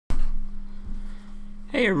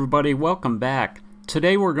Hey everybody, welcome back.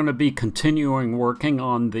 Today we're going to be continuing working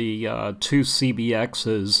on the two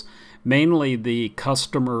CBXs, mainly the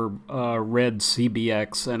customer red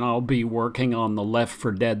CBX, and I'll be working on the Left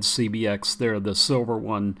for Dead CBX there, the silver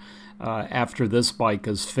one, after this bike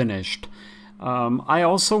is finished. I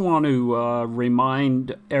also want to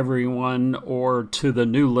remind everyone, or to the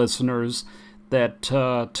new listeners, that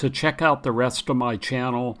to check out the rest of my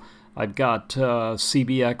channel. I've got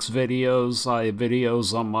CBX videos. I have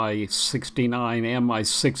videos on my 69 and my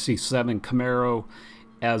 67 Camaro,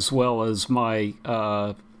 as well as my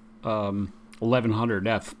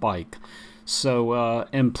 1100F bike. So,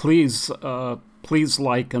 and please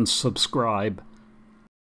like and subscribe.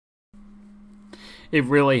 It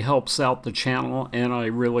really helps out the channel, and I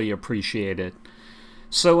really appreciate it.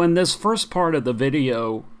 So, in this first part of the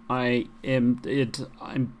video, I'm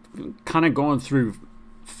kind of going through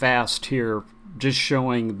fast here, just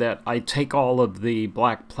showing that I take all of the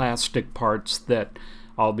black plastic parts that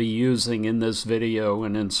I'll be using in this video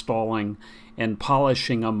and installing and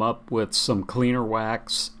polishing them up with some cleaner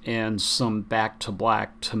wax and some back to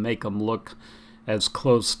black to make them look as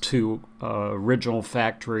close to original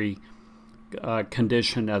factory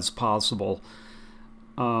condition as possible.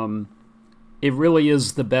 It really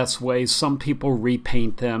is the best way. Some people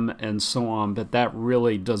repaint them and so on, but that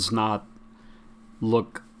really does not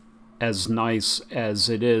look as nice as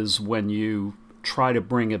it is when you try to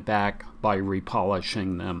bring it back by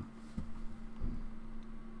repolishing them.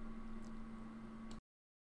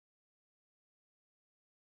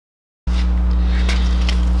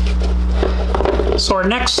 So our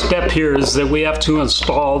next step here is that we have to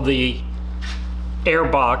install the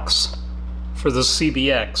airbox for the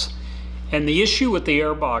CBX. And the issue with the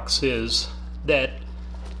airbox is that,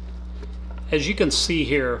 as you can see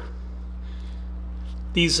here,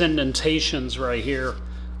 these indentations right here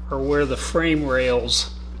are where the frame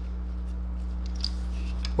rails,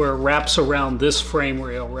 where it wraps around this frame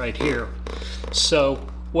rail right here. So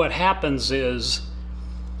what happens is,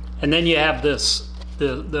 and then you have this,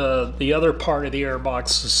 the other part of the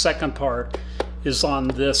airbox, the second part, is on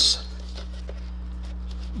this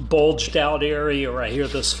bulged out area right here,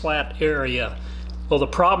 this flat area. Well, the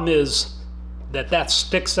problem is that that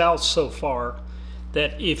sticks out so far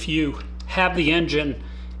that if you have the engine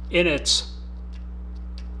in its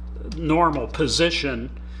normal position,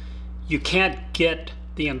 you can't get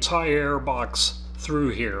the entire airbox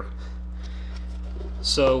through here.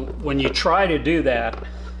 So when you try to do that,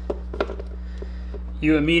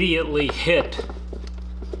 you immediately hit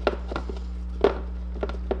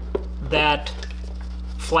that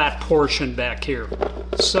flat portion back here.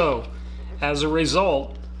 So as a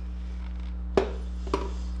result,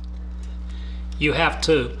 you have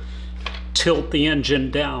to tilt the engine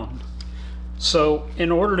down. So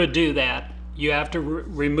in order to do that, you have to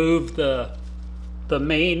remove the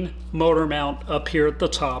main motor mount up here at the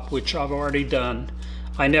top, which I've already done.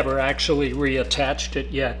 I never actually reattached it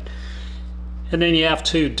yet. And then you have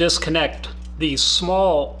to disconnect these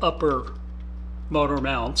small upper motor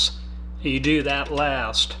mounts. You do that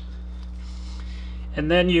last. And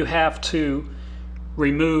then you have to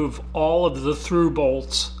remove all of the through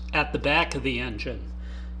bolts at the back of the engine.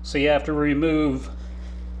 So you have to remove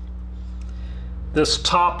this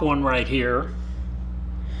top one right here.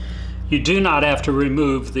 You do not have to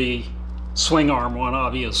remove the swing arm one,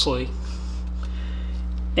 obviously.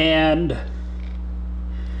 And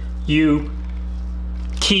you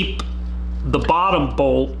keep the bottom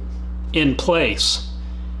bolt in place,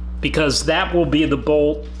 because that will be the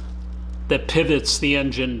bolt that pivots the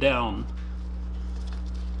engine down.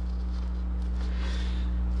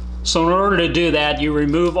 So in order to do that, you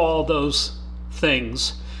remove all those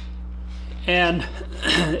things. And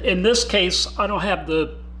in this case, I don't have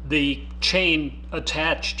the chain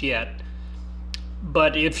attached yet.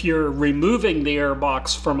 But if you're removing the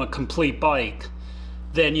airbox from a complete bike,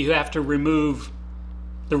 then you have to remove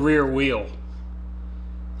the rear wheel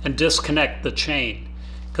and disconnect the chain.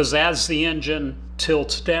 Because as the engine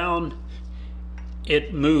tilts down,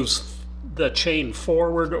 it moves the chain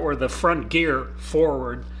forward, or the front gear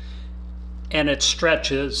forward, and it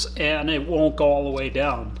stretches and it won't go all the way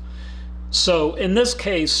down. So in this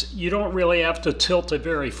case, you don't really have to tilt it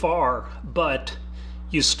very far, but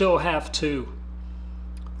you still have to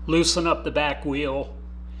loosen up the back wheel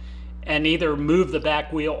and either move the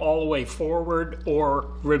back wheel all the way forward or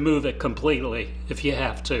remove it completely if you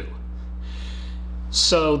have to.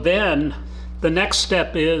 So then the next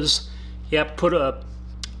step is you have to put a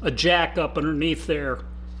jack up underneath there,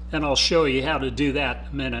 and I'll show you how to do that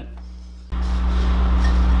in a minute.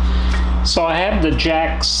 So I have the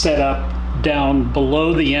jack set up down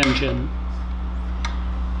below the engine,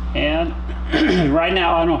 And right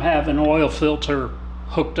now I don't have an oil filter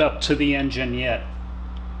hooked up to the engine yet,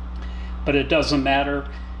 but it doesn't matter.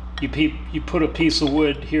 You put a piece of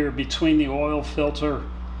wood here between the oil filter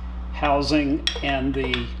housing and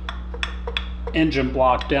the engine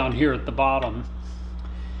block down here at the bottom,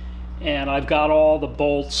 and I've got all the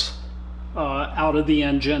bolts out of the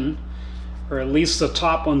engine, or at least the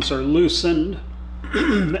top ones are loosened.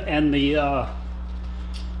 And I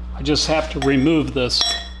just have to remove this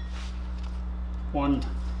one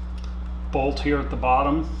bolt here at the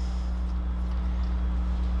bottom.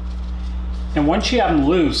 And once you have them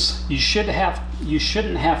loose, you shouldn't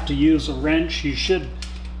have to use a wrench. You should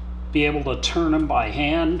be able to turn them by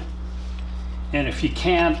hand. And if you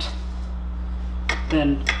can't,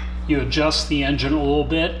 then you adjust the engine a little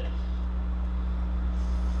bit.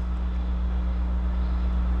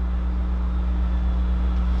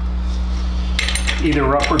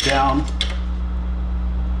 Either up or down.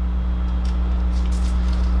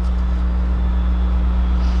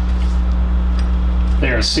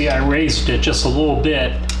 There, see, I raised it just a little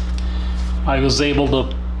bit. I was able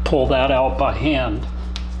to pull that out by hand.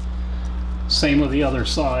 Same with the other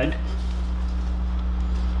side.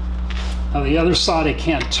 Now the other side I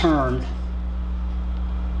can't turn,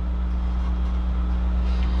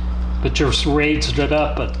 but just raised it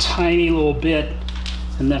up a tiny little bit,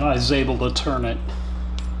 and then I was able to turn it.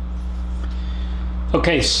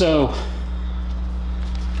 Okay, so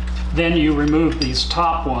then you remove these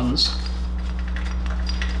top ones.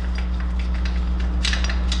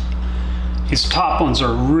 These top ones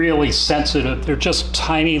are really sensitive. They're just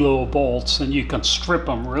tiny little bolts, and you can strip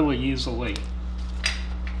them really easily.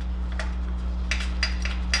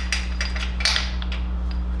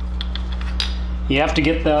 You have to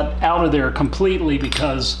get that out of there completely,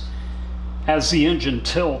 because as the engine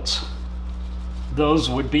tilts, those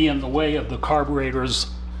would be in the way of the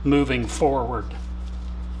carburetors moving forward.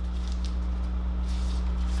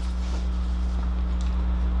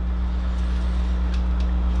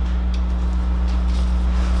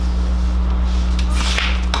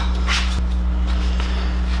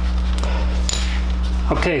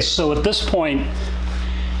 Okay, so at this point,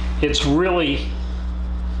 it's really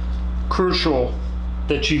crucial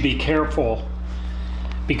that you be careful,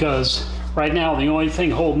 because right now the only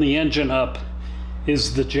thing holding the engine up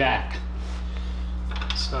is the jack.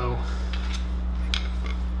 So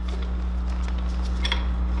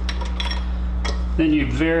then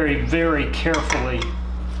you very, very carefully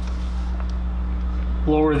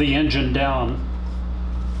lower the engine down.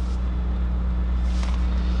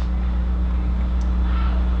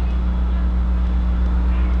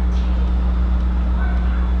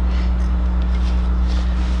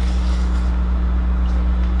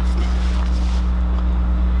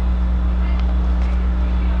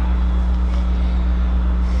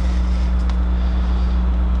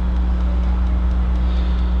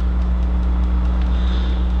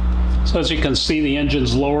 So as you can see, the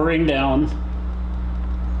engine's lowering down.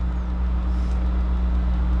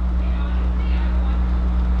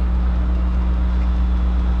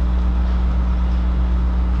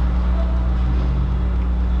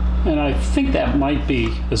 And I think that might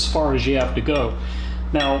be as far as you have to go.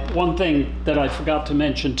 Now, one thing that I forgot to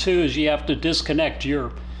mention too is you have to disconnect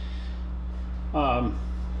your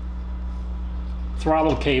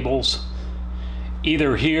throttle cables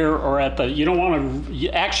either here or at the, you don't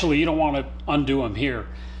want to undo them here.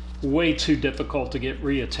 Way too difficult to get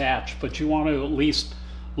reattached, but you want to at least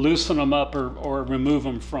loosen them up or remove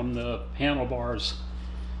them from the handlebars.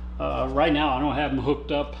 Right now I don't have them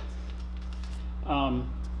hooked up,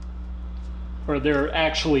 or they're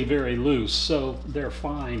actually very loose, so they're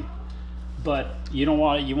fine. But you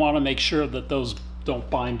want to make sure that those don't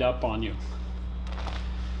bind up on you.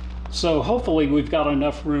 So hopefully we've got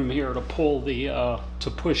enough room here to pull the to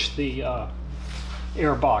push the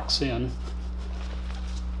air box in.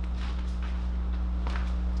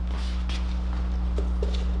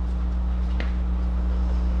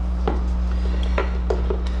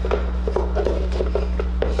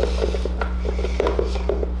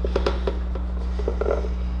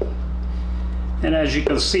 And as you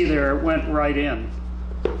can see there, it went right in.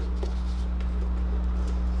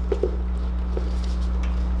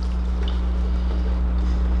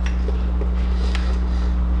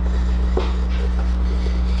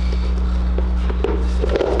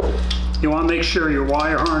 You want to make sure your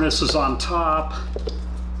wire harness is on top.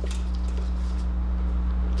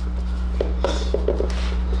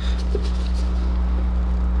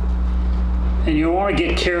 And you don't want to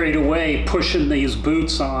get carried away pushing these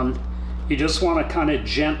boots on. You just want to kind of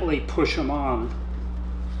gently push them on.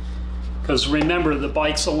 Because remember, the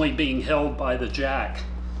bike's only being held by the jack.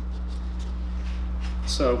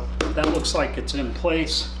 So that looks like it's in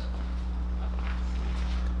place.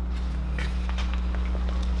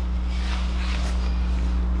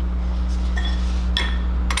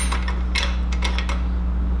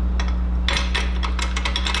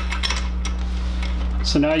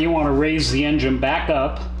 So now you want to raise the engine back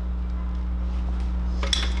up.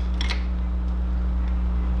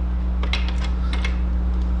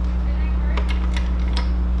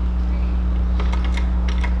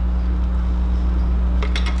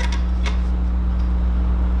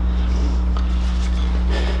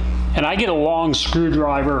 And I get a long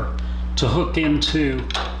screwdriver to hook into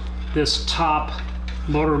this top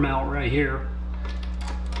motor mount right here,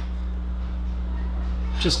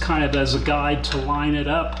 just kind of as a guide to line it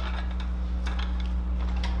up.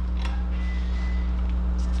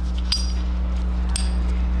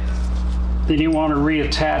 Then you want to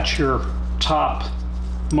reattach your top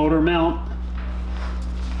motor mount.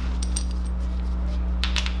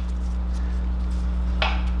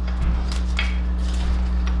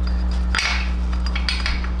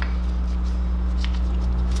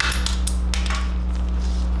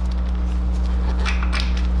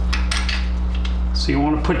 So you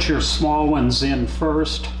want to put your small ones in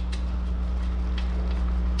first.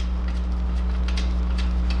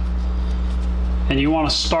 And you want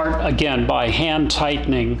to start again by hand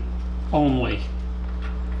tightening only.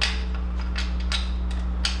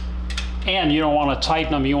 And you don't want to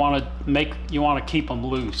tighten them, you want to keep them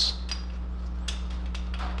loose.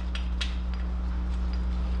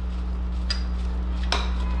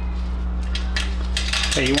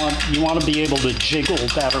 Okay, you want to be able to jiggle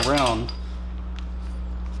that around.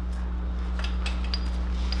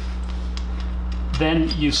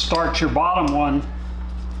 Then you start your bottom one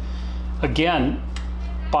again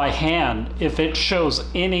by hand. If it shows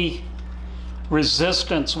any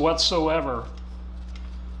resistance whatsoever,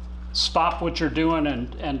 stop what you're doing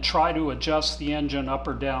and try to adjust the engine up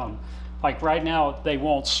or down. Like right now, they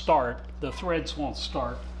won't start, the threads won't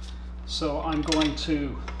start. So I'm going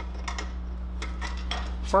to,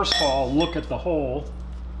 first of all, look at the hole.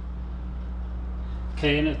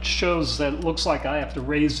 Okay, and it shows that it looks like I have to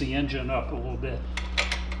raise the engine up a little bit.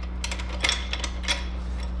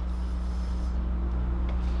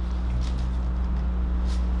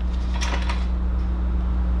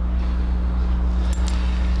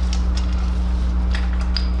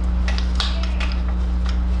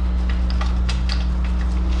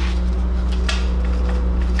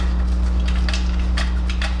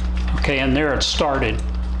 Okay, and there it started.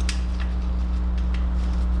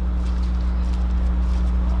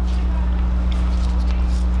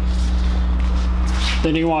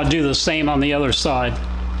 Then you want to do the same on the other side.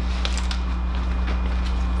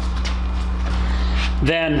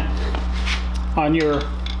 Then on you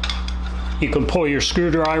can pull your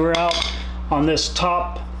screwdriver out. On this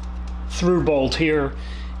top through bolt here,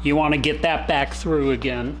 you want to get that back through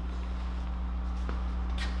again.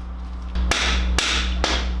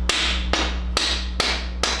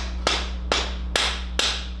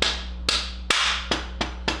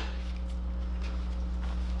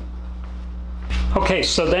 Okay,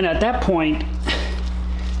 so then at that point,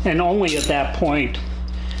 and only at that point,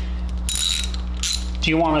 do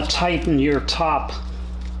you want to tighten your top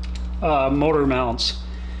motor mounts.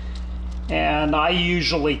 And I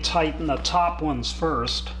usually tighten the top ones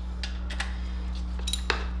first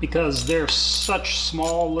because they're such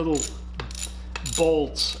small little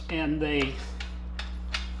bolts and they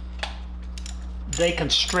can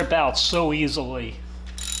strip out so easily.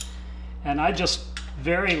 And I just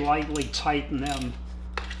very lightly tighten them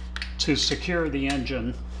to secure the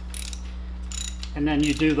engine, and then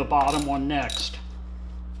you do the bottom one next.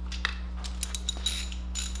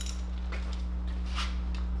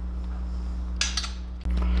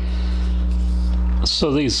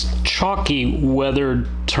 So these chalky weathered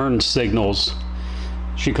turn signals,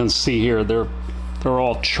 as you can see here, they're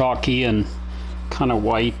all chalky and kind of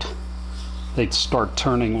white. They'd start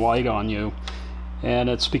turning white on you. And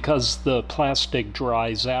it's because the plastic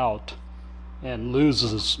dries out and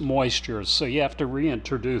loses moisture, so you have to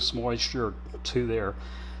reintroduce moisture to there.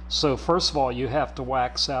 So first of all, you have to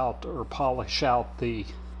wax out or polish out the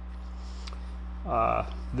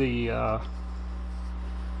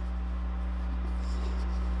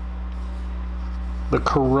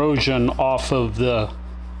corrosion off of the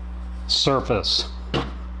surface.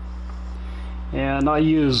 And I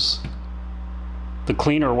use the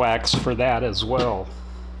cleaner wax for that as well.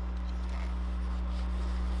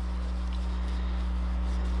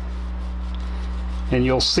 And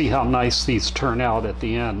you'll see how nice these turn out at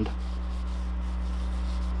the end.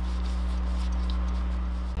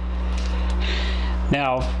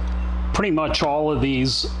 Now, pretty much all of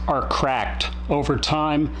these are cracked. Over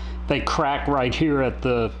time, they crack right here at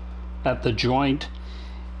the joint.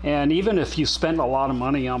 And even if you spend a lot of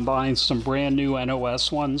money on buying some brand new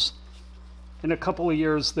NOS ones, in a couple of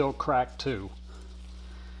years they'll crack too.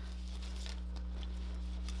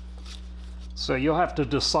 So you'll have to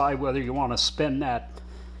decide whether you want to spend that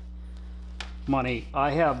money.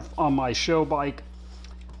 I have on my show bike,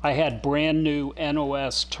 I had brand new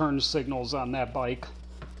NOS turn signals on that bike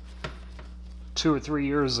 2 or 3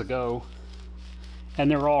 years ago, and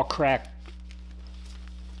they're all cracked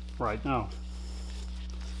right now.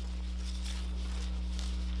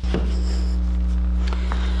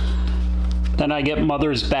 Then I get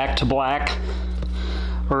Mother's Back to Black,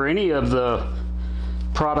 or any of the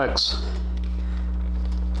products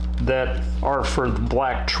that are for the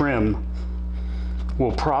black trim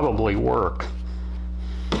will probably work.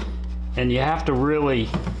 And you have to really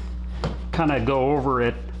kind of go over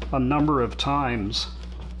it a number of times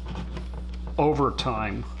over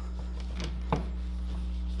time.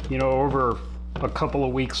 You know, over a couple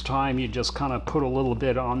of weeks' time, you just kind of put a little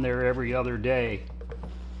bit on there every other day.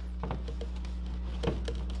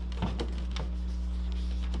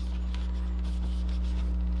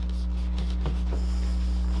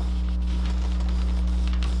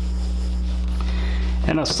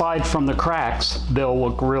 And aside from the cracks, they'll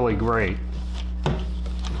look really great.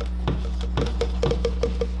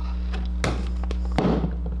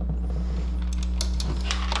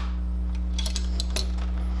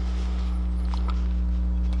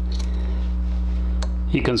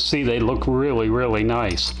 You can see they look really, really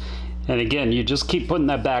nice. And again, you just keep putting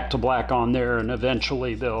that back to black on there, and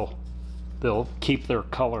eventually they'll keep their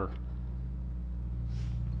color.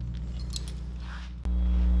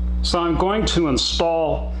 So I'm going to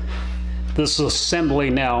install this assembly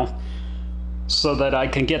now so that I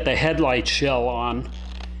can get the headlight shell on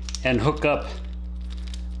and hook up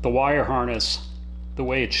the wire harness the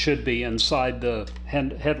way it should be inside the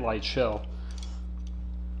headlight shell.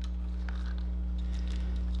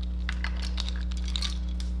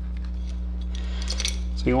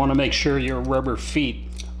 So you want to make sure your rubber feet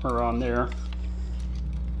are on there.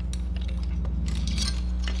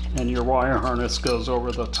 And your wire harness goes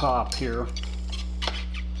over the top here.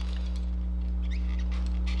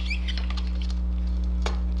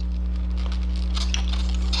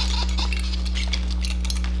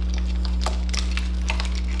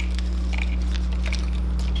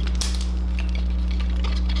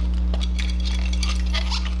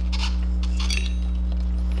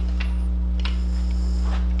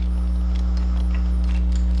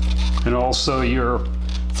 And also your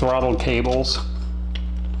throttle cables.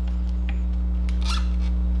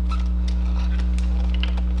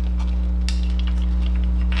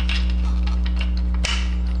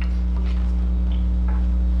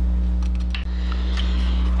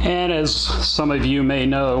 And as some of you may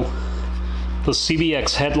know, the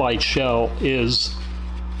CBX headlight shell is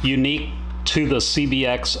unique to the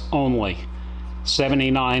CBX only,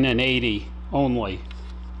 79 and 80 only.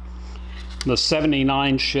 The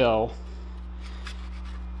 79 shell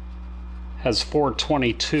has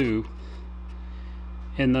 422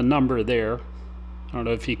 in the number there. I don't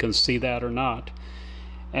know if you can see that or not.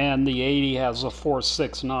 And the 80 has a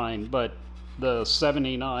 469, but the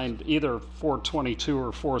 79, either 422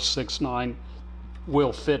 or 469,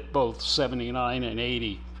 will fit both 79 and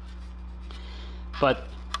 80. But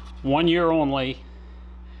 1 year only,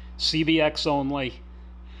 CBX only,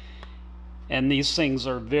 and these things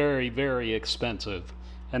are very, very expensive.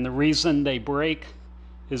 And the reason they break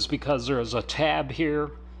is because there's a tab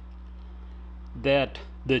here that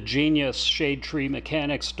the genius shade tree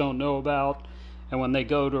mechanics don't know about, and when they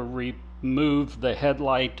go to remove the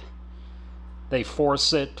headlight, they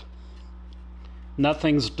force it.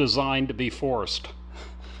 Nothing's designed to be forced.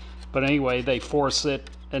 But anyway, they force it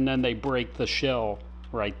and then they break the shell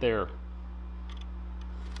right there.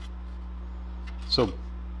 So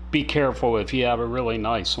be careful if you have a really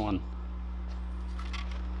nice one.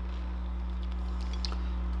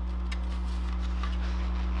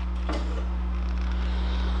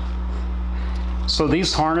 So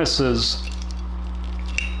these harnesses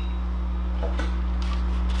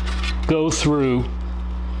go through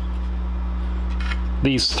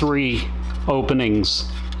these 3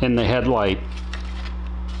 openings in the headlight,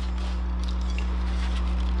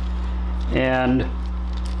 and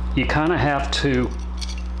you kind of have to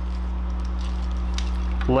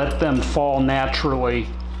let them fall naturally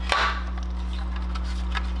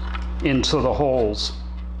into the holes.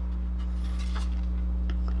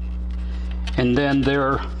 And then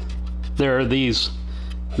there are these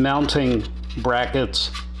mounting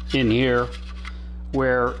brackets in here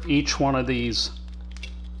where each one of these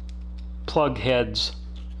plug heads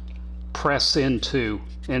press into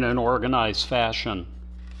in an organized fashion.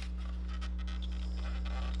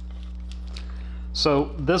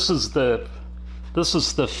 So this is the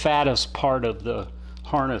fattest part of the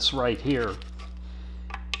harness right here,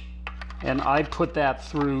 and I put that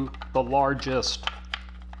through the largest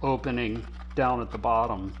opening down at the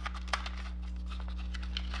bottom.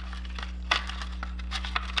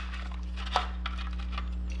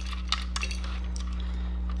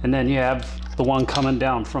 And then you have the one coming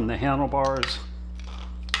down from the handlebars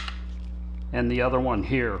and the other one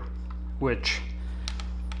here, which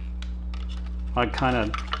I kind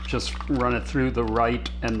of just run it through the right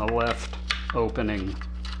and the left opening.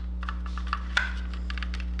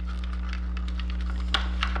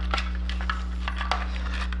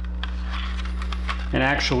 And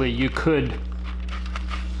actually you could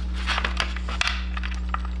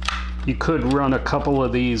run a couple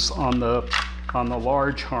of these on the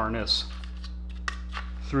large harness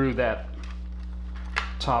through that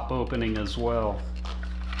top opening as well.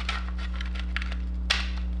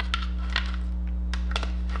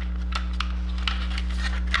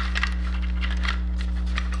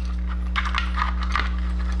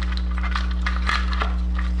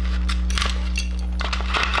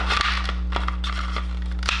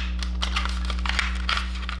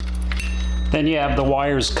 Then you have the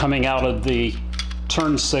wires coming out of the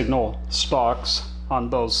turn signal stalks on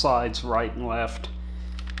both sides, right and left,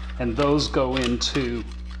 and those go into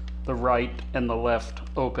the right and the left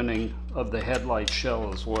opening of the headlight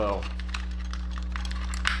shell as well.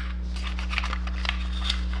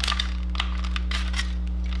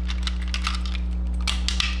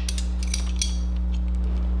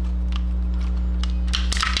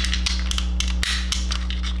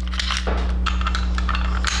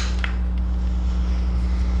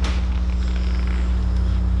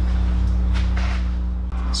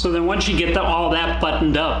 So then once you get all that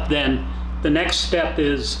buttoned up, then the next step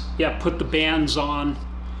is, put the bands on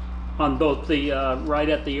both the right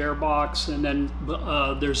at the air box, and then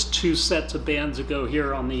there's 2 sets of bands that go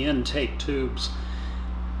here on the intake tubes.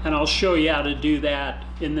 And I'll show you how to do that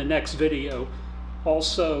in the next video.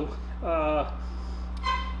 Also,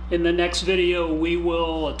 in the next video, we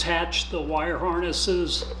will attach the wire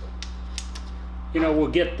harnesses. We'll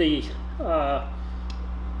get the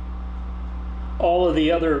all of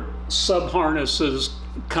the other sub harnesses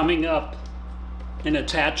coming up and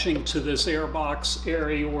attaching to this airbox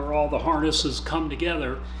area where all the harnesses come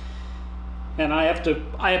together. And I have to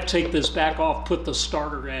take this back off, put the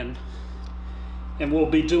starter in, and we'll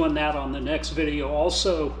be doing that on the next video.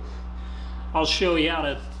 Also, I'll show you how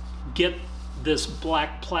to get this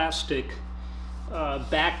black plastic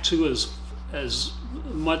back to as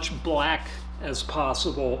much black as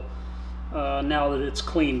possible now that it's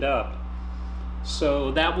cleaned up. So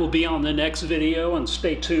that will be on the next video, and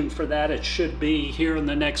stay tuned for that. It should be here in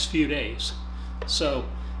the next few days. So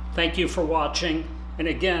thank you for watching, and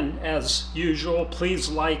again, as usual, please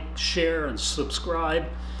like, share, and subscribe.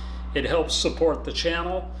 It helps support the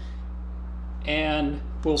channel, and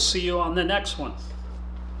we'll see you on the next one.